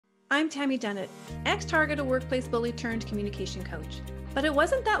I'm Tammy Dunnett, ex-Target workplace bully turned communication coach. But it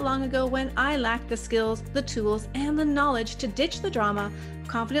wasn't that long ago when I lacked the skills, the tools, and the knowledge to ditch the drama,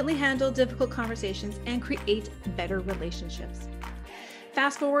 confidently handle difficult conversations, and create better relationships.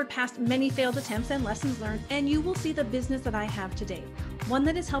 Fast forward past many failed attempts and lessons learned, and you will see the business that I have today. One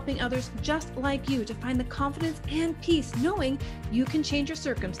that is helping others just like you to find the confidence and peace knowing you can change your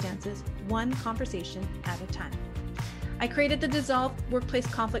circumstances one conversation at a time. I created the Dissolve Workplace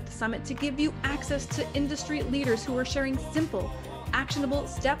Conflict Summit to give you access to industry leaders who are sharing simple, actionable,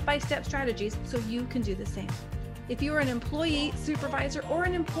 step-by-step strategies so you can do the same. If you are an employee, supervisor, or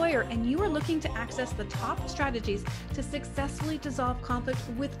an employer and you are looking to access the top strategies to successfully dissolve conflict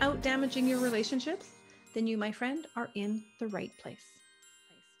without damaging your relationships, then you, my friend, are in the right place.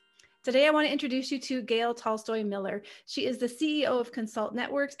 Today, I want to introduce you to Gail Tolstoi-Miller. She is the CEO of Consult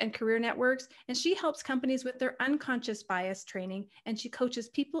Networks and Career Networks, and she helps companies with their unconscious bias training, and she coaches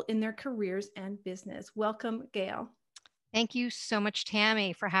people in their careers and business. Welcome, Gail. Thank you so much,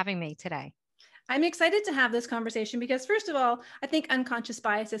 Tammy, for having me today. I'm excited to have this conversation because, first of all, I think unconscious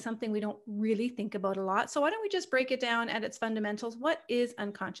bias is something we don't really think about a lot. So why don't we just break it down at its fundamentals? What is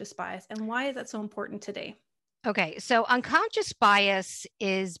unconscious bias and why is that so important today? Okay, so unconscious bias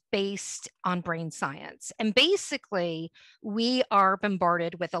is based on brain science. And basically, we are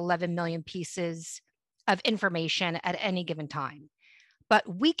bombarded with 11 million pieces of information at any given time, but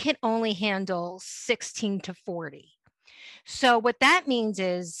we can only handle 16 to 40. So what that means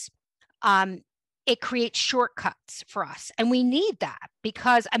is it creates shortcuts for us. And we need that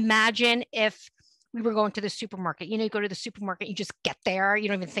because imagine if we were going to the supermarket. You go to the supermarket, you just get there. You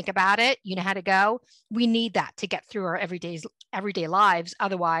don't even think about it. You know how to go. We need that to get through our everyday lives.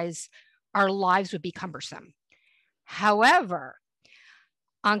 Otherwise, our lives would be cumbersome. However,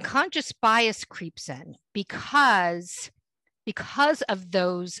 unconscious bias creeps in because of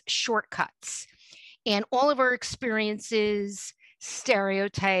those shortcuts and all of our experiences,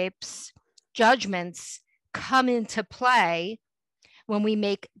 stereotypes, judgments come into play when we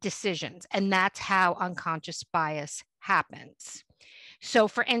make decisions. And that's how unconscious bias happens. So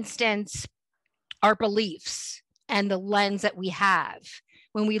for instance, our beliefs and the lens that we have,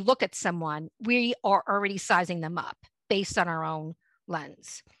 when we look at someone, we are already sizing them up based on our own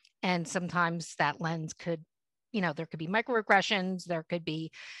lens. And sometimes that lens could, there could be microaggressions, there could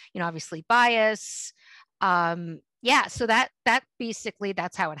be, obviously bias. So that basically,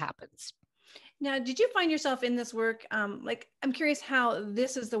 that's how it happens. Now, did you find yourself in this work? I'm curious how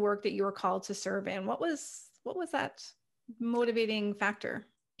this is the work that you were called to serve in. What was that motivating factor?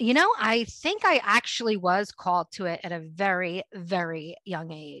 I think I actually was called to it at a very, very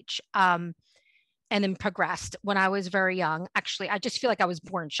young age, and then progressed when I was very young. Actually, I just feel like I was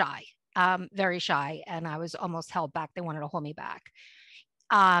born shy, very shy, and I was almost held back. They wanted to hold me back.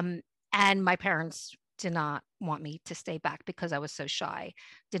 And my parents did not want me to stay back because I was so shy,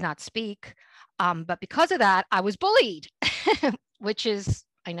 did not speak. But because of that, I was bullied, which is,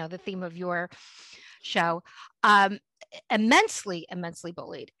 I know, the theme of your show, immensely, immensely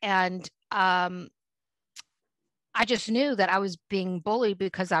bullied. And I just knew that I was being bullied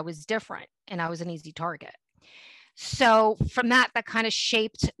because I was different and I was an easy target. So from that kind of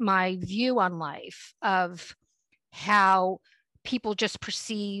shaped my view on life of how people just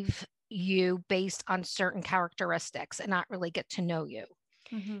perceive you based on certain characteristics and not really get to know you.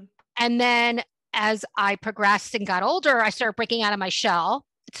 Mm-hmm. And then as I progressed and got older, I started breaking out of my shell.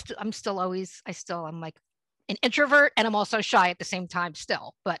 I'm like an introvert, and I'm also shy at the same time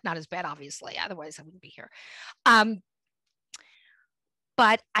still, but not as bad, obviously. Otherwise I wouldn't be here.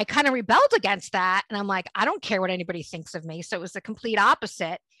 But I kind of rebelled against that. And I'm like, I don't care what anybody thinks of me. So it was the complete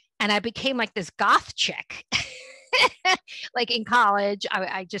opposite. And I became like this goth chick. Like in college,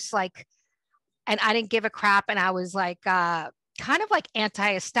 I just like, and I didn't give a crap. And I was like, kind of like not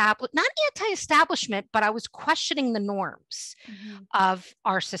anti-establishment, but I was questioning the norms of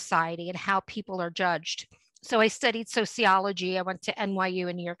our society and how people are judged. So I studied sociology. I went to NYU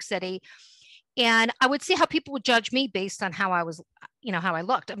in New York City, and I would see how people would judge me based on how I was, how I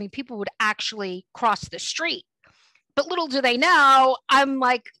looked. I mean, people would actually cross the street, but little do they know, I'm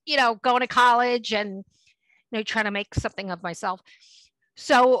like, going to college and, trying to make something of myself.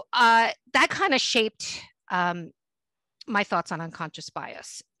 So that kind of shaped my thoughts on unconscious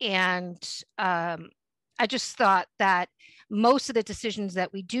bias. And I just thought that most of the decisions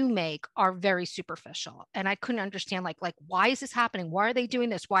that we do make are very superficial. And I couldn't understand like, why is this happening? Why are they doing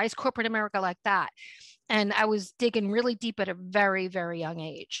this? Why is corporate America like that? And I was digging really deep at a very, very young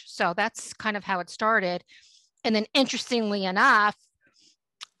age. So that's kind of how it started. And then interestingly enough,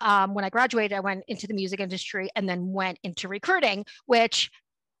 when I graduated, I went into the music industry and then went into recruiting, which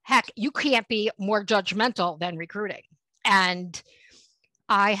heck, you can't be more judgmental than recruiting. And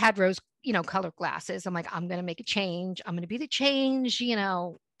I had rose, colored glasses. I'm like, I'm going to make a change. I'm going to be the change,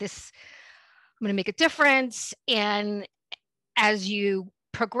 I'm going to make a difference. And as you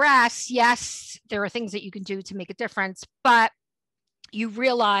progress, yes, there are things that you can do to make a difference, but you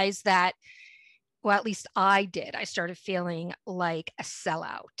realize that, well, at least I did. I started feeling like a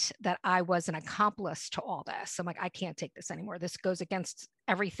sellout, that I was an accomplice to all this. I'm like, I can't take this anymore. This goes against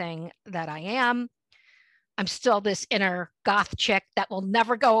everything that I am. I'm still this inner goth chick that will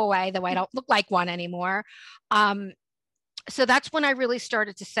never go away, though I don't look like one anymore. So that's when I really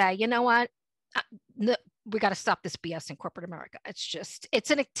started to say, you know what? We got to stop this BS in corporate America.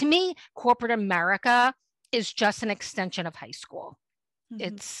 To me, corporate America is just an extension of high school.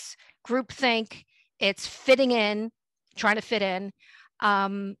 Mm-hmm. It's groupthink. It's fitting in, trying to fit in.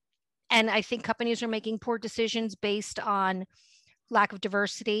 And I think companies are making poor decisions based on lack of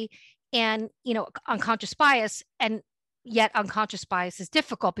diversity and, unconscious bias. And yet unconscious bias is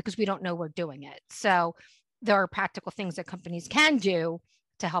difficult because we don't know we're doing it. So there are practical things that companies can do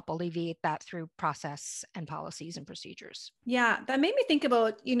to help alleviate that through process and policies and procedures. Yeah, that made me think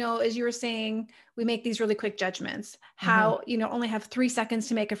about, as you were saying, we make these really quick judgments, how, only have 3 seconds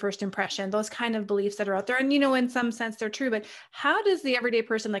to make a first impression, those kind of beliefs that are out there. And, in some sense they're true, but how does the everyday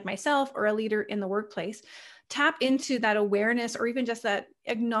person like myself or a leader in the workplace tap into that awareness, or even just that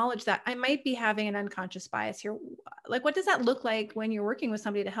acknowledge that I might be having an unconscious bias here? Like, what does that look like when you're working with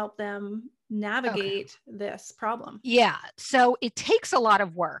somebody to help them navigate this problem? Yeah. So it takes a lot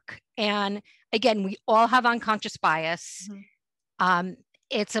of work. And again, we all have unconscious bias. Mm-hmm.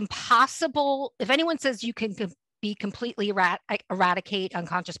 It's impossible. If anyone says you can be completely eradicate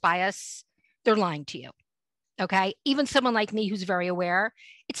unconscious bias, they're lying to you. Okay. Even someone like me who's very aware,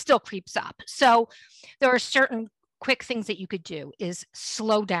 it still creeps up. So there are certain quick things that you could do is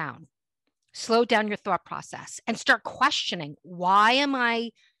slow down your thought process and start questioning, why am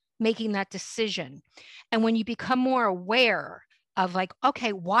I making that decision? And when you become more aware of like,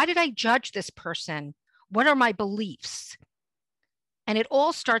 okay, why did I judge this person? What are my beliefs? And it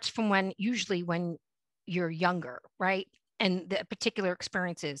all starts from usually when you're younger, right? And the particular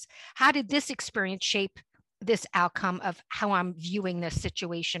experiences. How did this experience shape this outcome of how I'm viewing this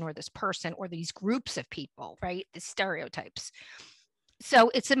situation or this person or these groups of people, right? The stereotypes.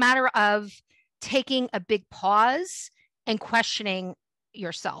 So it's a matter of taking a big pause and questioning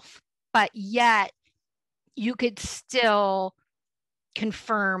yourself, but yet you could still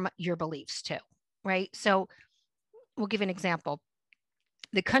confirm your beliefs too, right? So we'll give an example.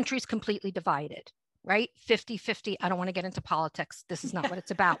 The country's completely divided, right? 50-50. I don't want to get into politics. This is not what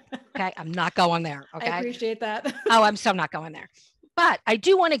it's about. Okay. I'm not going there. Okay. I appreciate that. Oh, I'm so not going there. But I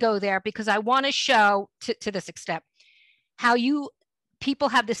do want to go there because I want to show to this extent how people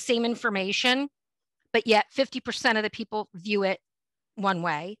have the same information, but yet 50% of the people view it one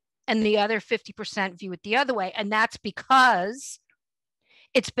way and the other 50% view it the other way. And that's because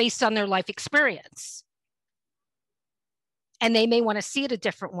it's based on their life experience. And they may want to see it a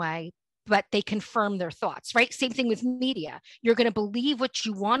different way, but they confirm their thoughts, right? Same thing with media. You're going to believe what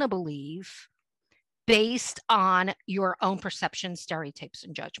you want to believe based on your own perceptions, stereotypes,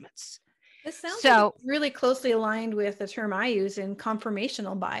 and judgments. This sounds like really closely aligned with the term I use in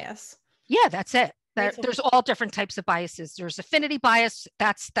confirmational bias. Yeah, that's it. There's all different types of biases. There's affinity bias.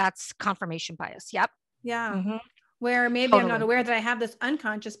 That's confirmation bias. Yep. Yeah. Mm-hmm. Where maybe totally. I'm not aware that I have this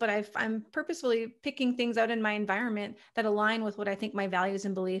unconscious, but I'm purposefully picking things out in my environment that align with what I think my values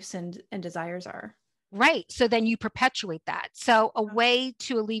and beliefs and desires are. Right. So then you perpetuate that. So a way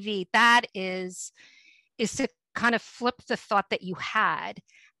to alleviate that is to kind of flip the thought that you had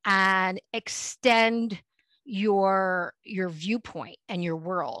and extend your viewpoint and your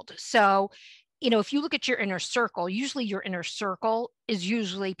world. So, if you look at your inner circle, usually your inner circle is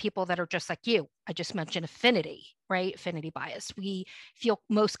usually people that are just like you. I just mentioned affinity, right? Affinity bias. We feel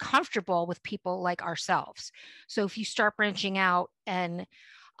most comfortable with people like ourselves. So if you start branching out and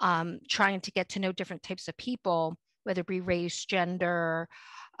trying to get to know different types of people, whether it be race, gender,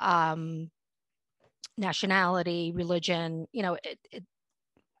 nationality, religion,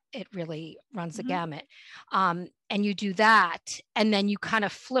 it really runs the gamut. And you do that, and then you kind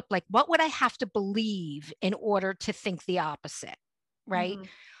of flip, like, what would I have to believe in order to think the opposite, right? Mm-hmm.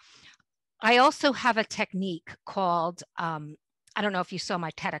 I also have a technique called, I don't know if you saw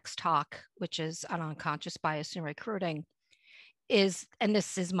my TEDx talk, which is on unconscious bias in recruiting, and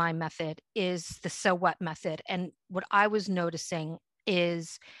this is my method, is the so what method. And what I was noticing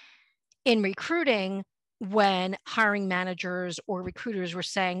is in recruiting, when hiring managers or recruiters were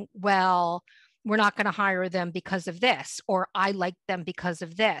saying, well, we're not going to hire them because of this, or I like them because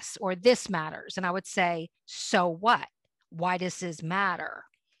of this, or this matters. And I would say, so what? Why does this matter?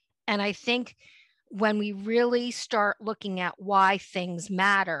 And I think when we really start looking at why things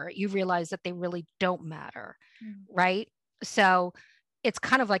matter, you realize that they really don't matter, right? So it's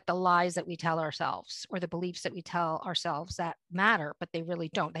kind of like the lies that we tell ourselves or the beliefs that we tell ourselves that matter, but they really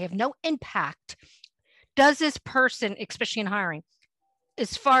don't. They have no impact. Does this person, especially in hiring,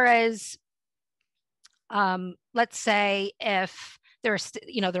 as far as let's say if they're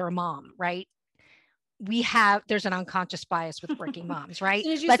a mom, right? There's an unconscious bias with working moms, right? As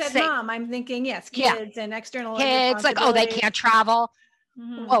soon as you Let's said say, mom, I'm thinking, yes, yeah, kids and external kids, like, oh, they responsibilities. can't travel.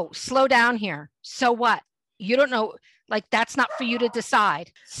 Whoa, slow down here. So what? You don't know, like, that's not for you to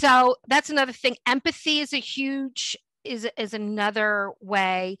decide. So that's another thing. Empathy is is another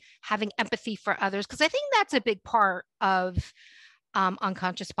way, having empathy for others, because I think that's a big part of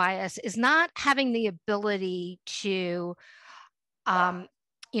unconscious bias, is not having the ability to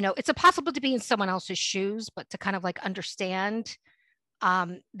it's impossible to be in someone else's shoes, but to kind of like understand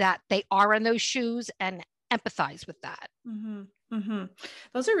that they are in those shoes and empathize with that.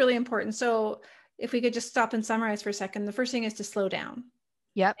 Those are really important. So if we could just stop and summarize for a second, the first thing is to slow down.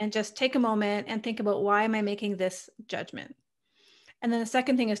 Yep. And just take a moment and think about, why am I making this judgment? And then the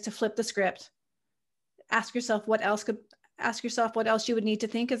second thing is to flip the script. Ask yourself what else you would need to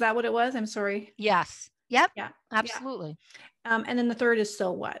think. Is that what it was? I'm sorry. Yes. Yep. Yeah. Absolutely. Yeah. And then the third is,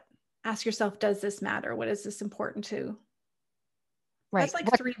 so what? Ask yourself, does this matter? What is this important to? Right. That's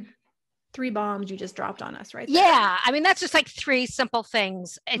like three bombs you just dropped on us, right? Yeah. I mean, that's just like three simple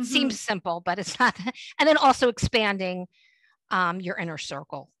things. It seems simple, but it's not. And then also expanding your inner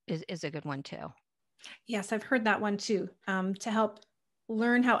circle is a good one too. Yes, I've heard that one too. To help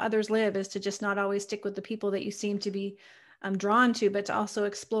learn how others live is to just not always stick with the people that you seem to be drawn to, but to also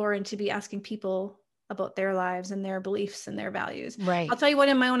explore and to be asking people about their lives and their beliefs and their values. Right. I'll tell you what,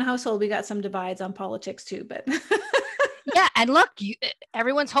 in my own household, we got some divides on politics too, but yeah. And look,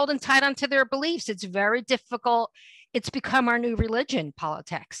 everyone's holding tight onto their beliefs. It's very difficult. It's become our new religion,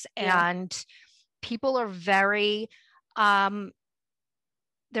 politics. Yeah. And people are very,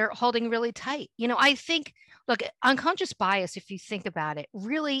 they're holding really tight. I think, look, unconscious bias, if you think about it,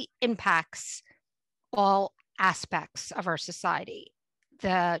 really impacts all aspects of our society.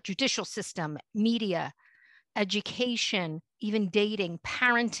 The judicial system, media, education, even dating,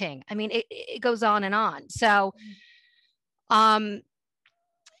 parenting. I mean, it goes on and on. So, it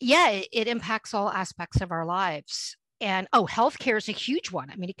impacts all aspects of our lives. And healthcare is a huge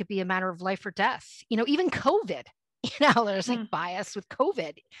one. I mean, it could be a matter of life or death. Even COVID. There's like bias with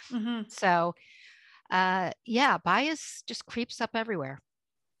COVID. So, bias just creeps up everywhere.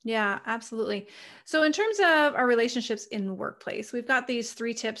 Yeah, absolutely. So in terms of our relationships in the workplace, we've got these 4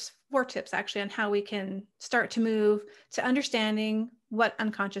 tips actually, on how we can start to move to understanding what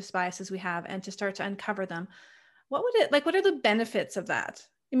unconscious biases we have and to start to uncover them. What are the benefits of that?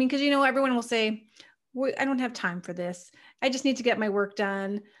 I mean, because, everyone will say, I don't have time for this. I just need to get my work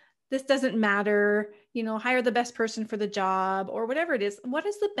done. This doesn't matter, hire the best person for the job or whatever it is. What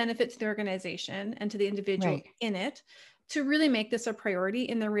is the benefit to the organization and to the individual in it to really make this a priority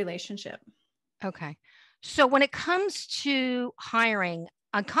in their relationship? Okay. So when it comes to hiring,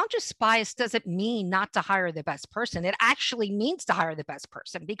 unconscious bias doesn't mean not to hire the best person. It actually means to hire the best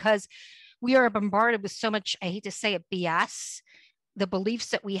person, because we are bombarded with so much, I hate to say it, BS. The beliefs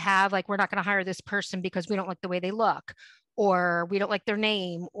that we have, like, we're not going to hire this person because we don't like the way they look, or we don't like their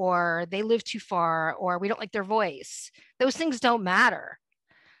name, or they live too far, or we don't like their voice. Those things don't matter.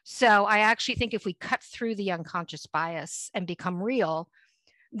 So I actually think if we cut through the unconscious bias and become real,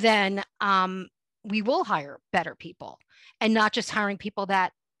 then we will hire better people, and not just hiring people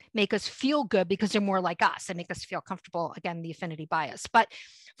that make us feel good because they're more like us and make us feel comfortable. Again, the affinity bias. But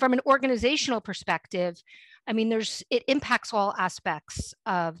from an organizational perspective, I mean, it impacts all aspects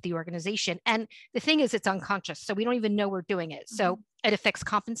of the organization. And the thing is, it's unconscious. So we don't even know we're doing it. So it affects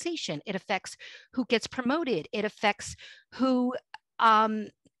compensation. It affects who gets promoted. It affects who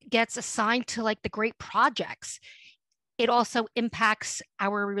gets assigned to like the great projects. It also impacts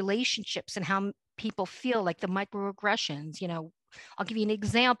our relationships and how people feel, like the microaggressions. I'll give you an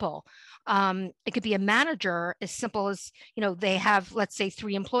example. It could be a manager, as simple as, they have, let's say,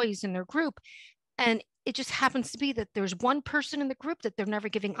 3 employees in their group, and it just happens to be that there's one person in the group that they're never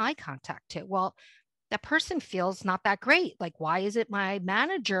giving eye contact to. Well, that person feels not that great. Like, why is it my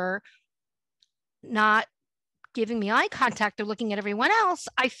manager not giving me eye contact? They're looking at everyone else.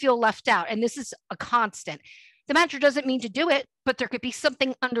 I feel left out. And this is a constant. The manager doesn't mean to do it, but there could be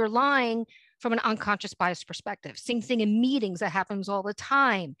something underlying from an unconscious bias perspective. Same thing in meetings, that happens all the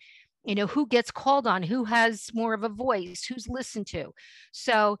time. who gets called on, who has more of a voice, who's listened to.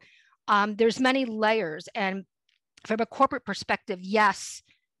 So there's many layers. And from a corporate perspective, yes,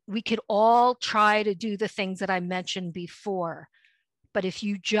 we could all try to do the things that I mentioned before. But if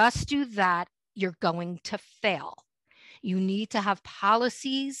you just do that, you're going to fail. You need to have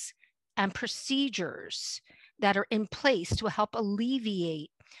policies and procedures that are in place to help alleviate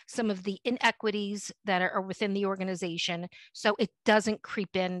some of the inequities that are within the organization, so it doesn't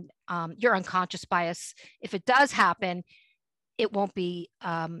creep in your unconscious bias. If it does happen, it won't be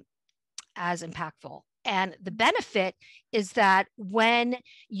as impactful. And the benefit is that when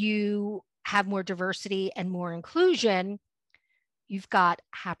you have more diversity and more inclusion, you've got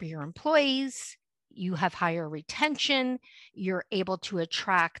happier employees, you have higher retention, you're able to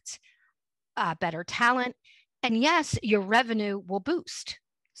attract better talent, and yes, your revenue will boost.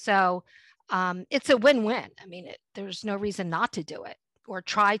 So it's a win-win. I mean, there's no reason not to do it or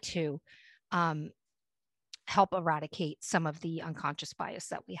try to help eradicate some of the unconscious bias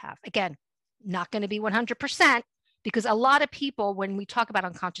that we have. Again, not going to be 100%, because a lot of people, when we talk about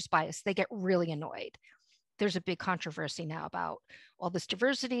unconscious bias, they get really annoyed. There's a big controversy now about all this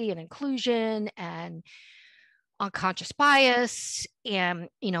diversity and inclusion and unconscious bias. And,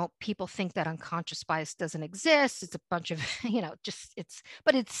 people think that unconscious bias doesn't exist. It's a bunch of,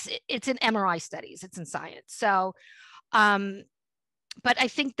 but it's in MRI studies, it's in science. So, but I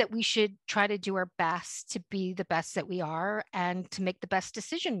think that we should try to do our best to be the best that we are and to make the best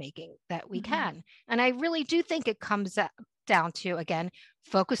decision making that we can. And I really do think it comes down to, again,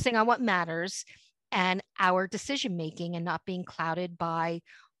 focusing on what matters and our decision making, and not being clouded by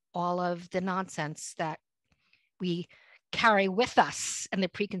all of the nonsense that we carry with us and the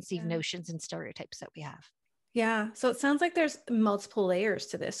preconceived notions and stereotypes that we have. Yeah. So it sounds like there's multiple layers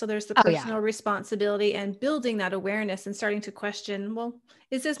to this. So there's the personal responsibility and building that awareness and starting to question, well,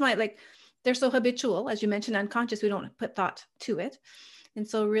 is this they're so habitual, as you mentioned, unconscious, we don't put thought to it. And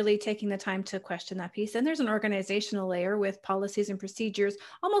so really taking the time to question that piece. And there's an organizational layer with policies and procedures,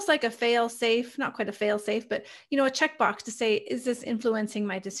 almost like a fail safe, not quite a fail safe, but, a checkbox to say, is this influencing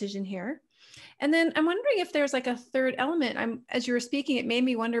my decision here? And then I'm wondering if there's like a third element. As you were speaking, it made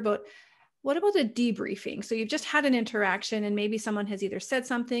me wonder about, what about a debriefing? So you've just had an interaction and maybe someone has either said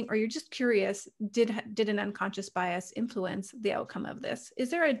something, or you're just curious, did an unconscious bias influence the outcome of this? Is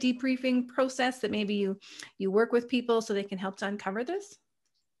there a debriefing process that maybe you work with people so they can help to uncover this?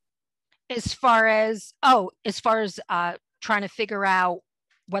 As far as trying to figure out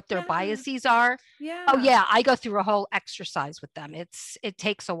what their biases are. Yeah. Oh yeah, I go through a whole exercise with them. It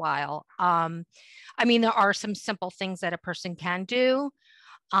takes a while. There are some simple things that a person can do.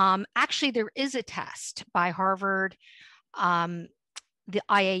 Actually, there is a test by Harvard, the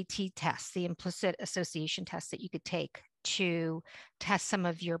IAT test, the implicit association test, that you could take to test some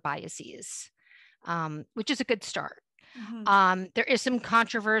of your biases, which is a good start. There is some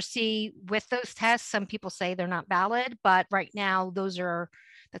controversy with those tests. Some people say they're not valid, but right now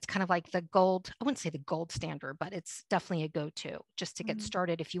that's kind of like the gold, I wouldn't say the gold standard, but it's definitely a go-to just to get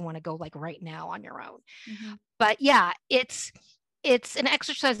started if you want to go like right now on your own. But yeah, it's an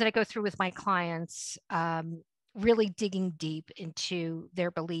exercise that I go through with my clients, really digging deep into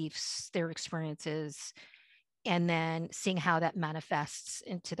their beliefs, their experiences, and then seeing how that manifests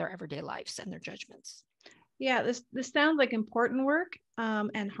into their everyday lives and their judgments. Yeah, this sounds like important work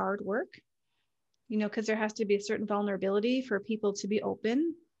and hard work, because there has to be a certain vulnerability for people to be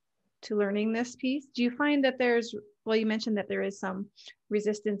open to learning this piece. Do you find that you mentioned that there is some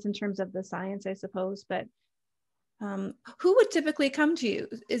resistance in terms of the science, I suppose, but who would typically come to you?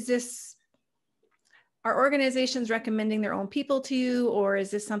 Are organizations recommending their own people to you, or is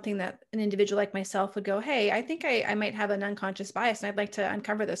this something that an individual like myself would go, hey, I think I might have an unconscious bias and I'd like to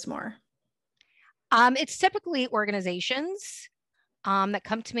uncover this more? It's typically organizations that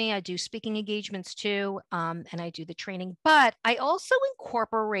come to me. I do speaking engagements too, and I do the training, but I also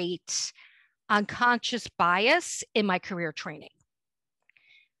incorporate unconscious bias in my career training,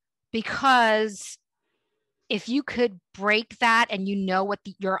 because if you could break that and what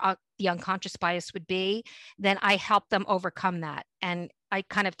the unconscious bias would be, then I help them overcome that. And I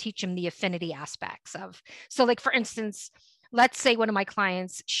kind of teach them the affinity aspects of, so like, for instance, let's say one of my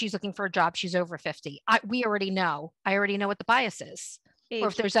clients, she's looking for a job, she's over 50. I already know what the bias is. Age. Or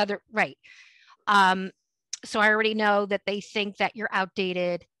if there's other, right. So I already know that they think that you're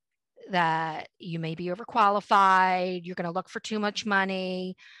outdated, that you may be overqualified, you're going to look for too much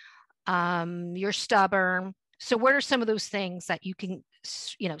money, you're stubborn. So what are some of those things that you can,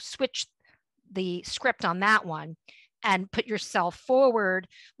 switch the script on that one and put yourself forward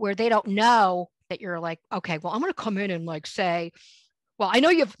where they don't know that you're like, okay, well, I'm going to come in and like say, well, I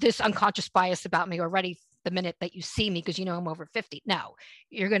know you have this unconscious bias about me already the minute that you see me because you know I'm over 50. No,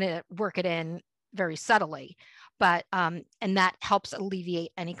 you're going to work it in very subtly, but and that helps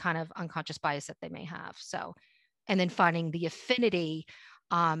alleviate any kind of unconscious bias that they may have. So, and then finding the affinity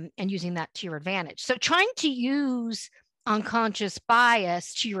and using that to your advantage. So trying to use unconscious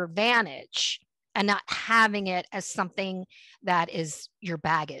bias to your advantage and not having it as something that is your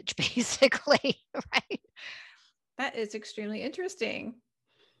baggage, basically, right? That is extremely interesting.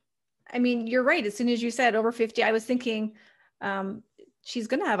 I mean, you're right. As soon as you said over 50, I was thinking she's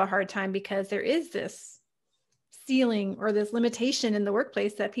going to have a hard time because there is this ceiling or this limitation in the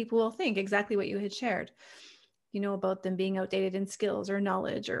workplace that people will think exactly what you had shared, about them being outdated in skills or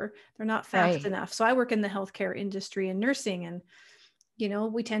knowledge, or they're not fast enough. So I work in the healthcare industry and nursing, and,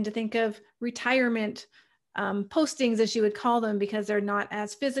 we tend to think of retirement postings, as you would call them, because they're not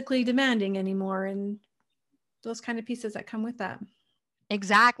as physically demanding anymore. And those kind of pieces that come with that.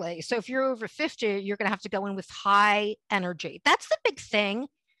 Exactly. So if you're over 50, you're going to have to go in with high energy. That's the big thing.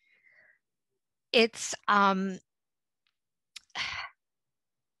 It's, I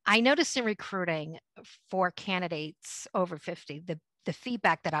noticed in recruiting for candidates over 50, the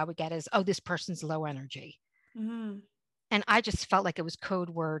feedback that I would get is, oh, this person's low energy. Mm-hmm. And I just felt like it was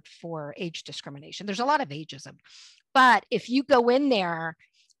code word for age discrimination. There's a lot of ageism. But if you go in there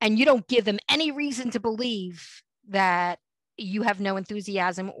and you don't give them any reason to believe that you have no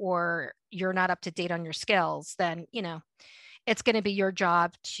enthusiasm or you're not up to date on your skills, then, it's going to be your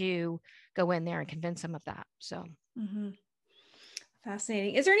job to go in there and convince them of that. So. Mm-hmm.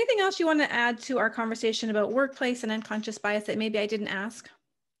 Fascinating. Is there anything else you want to add to our conversation about workplace and unconscious bias that maybe I didn't ask?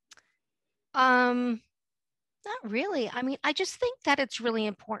 Not really. I mean, I just think that it's really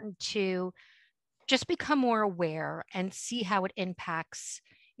important to just become more aware and see how it impacts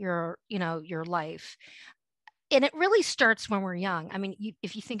your life. And it really starts when we're young. I mean,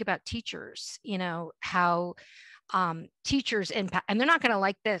 if you think about teachers, how teachers impact, and they're not going to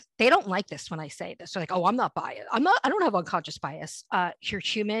like this. They don't like this when I say this. They're like, oh, I'm not biased. I don't have unconscious bias. You're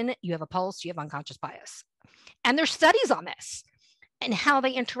human. You have a pulse. You have unconscious bias. And there's studies on this and how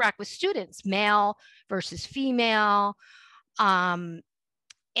they interact with students, male versus female. And,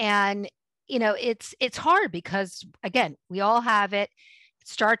 it's hard because, again, we all have it. It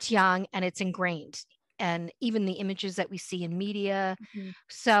starts young and it's ingrained. And even the images that we see in media. Mm-hmm.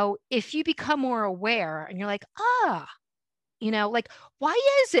 So if you become more aware and you're like, why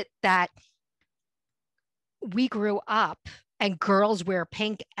is it that we grew up and girls wear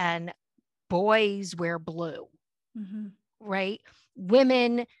pink and boys wear blue, mm-hmm. right?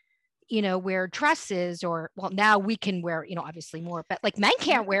 Women, wear dresses now we can wear, obviously more, but like men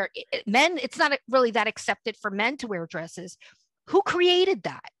can't wear, men, it's not really that accepted for men to wear dresses. Who created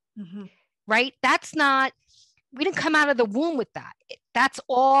that? Mm-hmm. Right? We didn't come out of the womb with that. That's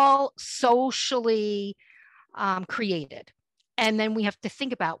all socially created. And then we have to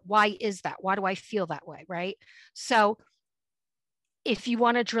think about, why is that? Why do I feel that way? Right? So if you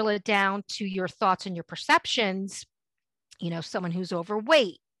want to drill it down to your thoughts and your perceptions, someone who's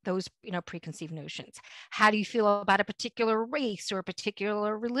overweight, those, preconceived notions. How do you feel about a particular race or a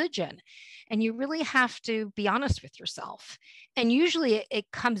particular religion? And you really have to be honest with yourself. And usually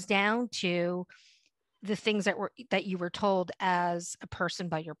it comes down to the things that you were told as a person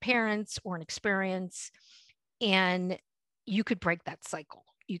by your parents or an experience. And you could break that cycle.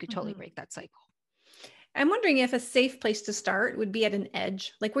 You could totally break that cycle. I'm wondering if a safe place to start would be at an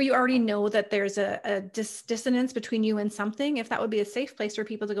edge, like where you already know that there's a dissonance between you and something. If that would be a safe place for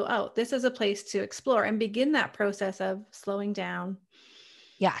people to go, oh, this is a place to explore and begin that process of slowing down.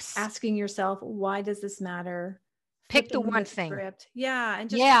 Yes. Asking yourself, why does this matter? Pick the one thing. Yeah. And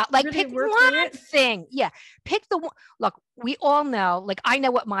just really pick one thing. Yeah. Pick the one. Look, we all know, like, I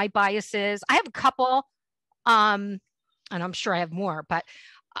know what my bias is. I have a couple, and I'm sure I have more, but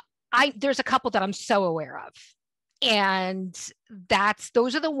there's a couple that I'm so aware of. And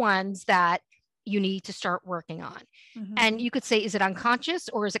those are the ones that you need to start working on. Mm-hmm. And you could say, is it unconscious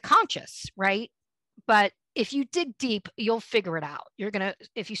or is it conscious? Right. But if you dig deep, you'll figure it out.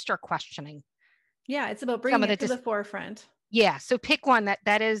 If you start questioning. Yeah. It's about bringing it to the forefront. Yeah. So pick one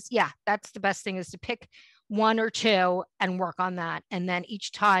that's the best thing, is to pick one or two and work on that. And then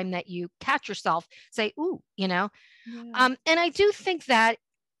each time that you catch yourself, say, ooh, Yeah. And I do think that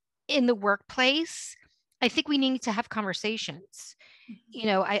in the workplace, I think we need to have conversations.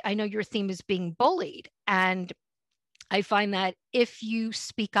 Mm-hmm. I know your theme is being bullied. And I find that if you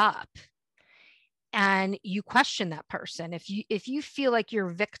speak up and you question that person, if you feel like you're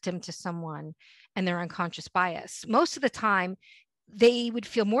a victim to someone and their unconscious bias, most of the time they would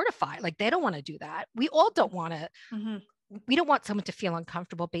feel mortified. Like, they don't want to do that. We all don't want to, mm-hmm. we don't want someone to feel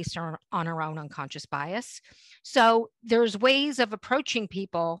uncomfortable based on our own unconscious bias. So there's ways of approaching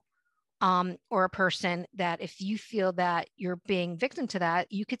people or a person that if you feel that you're being victim to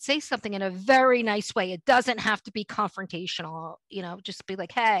that, you could say something in a very nice way. It doesn't have to be confrontational, just be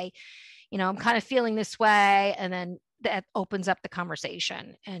like, hey, I'm kind of feeling this way. And then that opens up the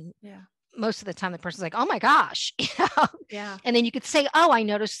conversation. And most of the time the person's like, oh my gosh, Yeah. And then you could say, oh, I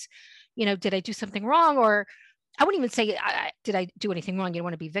noticed, did I do something wrong? Or I wouldn't even say, did I do anything wrong? You don't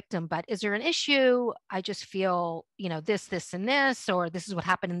want to be victim, but is there an issue? I just feel, this, and this, or this is what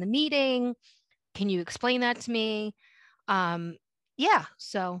happened in the meeting. Can you explain that to me?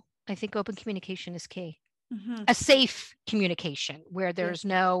 So I think open communication is key. Mm-hmm. A safe communication where there's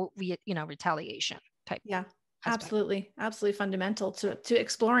no, retaliation type. Yeah, aspect. Absolutely fundamental to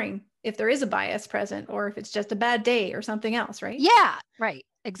exploring if there is a bias present or if it's just a bad day or something else, right? Yeah, right.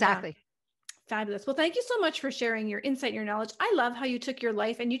 Exactly. Yeah. Fabulous. Well, thank you so much for sharing your insight and your knowledge. I love how you took your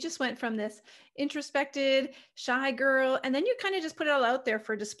life and you just went from this introspected, shy girl, and then you kind of just put it all out there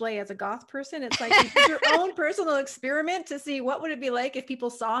for display as a goth person. It's like you did your own personal experiment to see what would it be like if people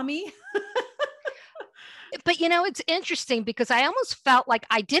saw me. But, it's interesting because I almost felt like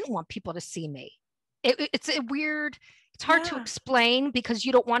I didn't want people to see me. It's a weird, it's hard to explain because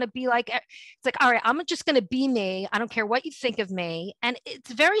you don't want to be like, it's like, all right, I'm just going to be me. I don't care what you think of me. And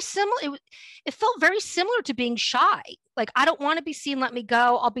it's very similar. It felt very similar to being shy. Like, I don't want to be seen. Let me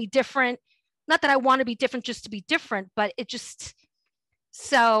go. I'll be different. Not that I want to be different just to be different, but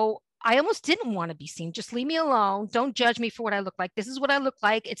so I almost didn't want to be seen. Just leave me alone. Don't judge me for what I look like. This is what I look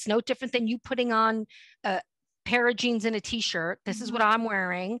like. It's no different than you putting on a pair of jeans and a t-shirt. This is what I'm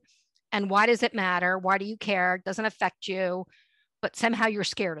wearing. And why does it matter? Why do you care? It doesn't affect you, but somehow you're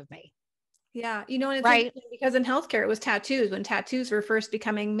scared of me. Yeah. And it's right. interesting because in healthcare, it was tattoos when tattoos were first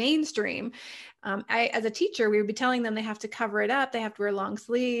becoming mainstream. As a teacher, we would be telling them they have to cover it up. They have to wear long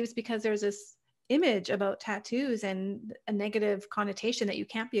sleeves because there's this image about tattoos and a negative connotation that you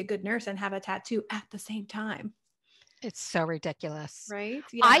can't be a good nurse and have a tattoo at the same time. It's so ridiculous. Right.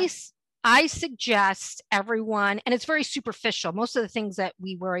 Yeah. I suggest everyone, and it's very superficial. Most of the things that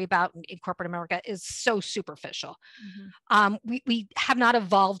we worry about in corporate America is so superficial. We have not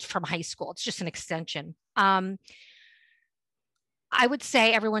evolved from high school. It's just an extension. I would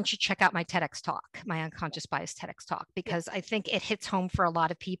say everyone should check out my TEDx talk, my unconscious bias TEDx talk, because I think it hits home for a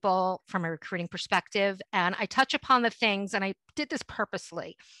lot of people from a recruiting perspective. And I touch upon the things, and I did this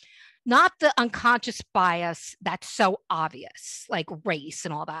purposely, not the unconscious bias that's so obvious, like race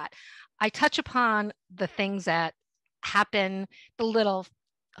and all that. I touch upon the things that happen, the little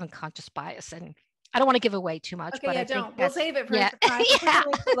unconscious bias, and I don't want to give away too much. Okay, but I don't. think We'll save it for a surprise.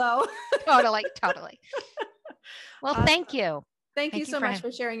 Below. Totally. Well, awesome. Thank you. Thank you so much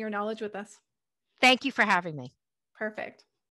for sharing your knowledge with us. Thank you for having me. Perfect.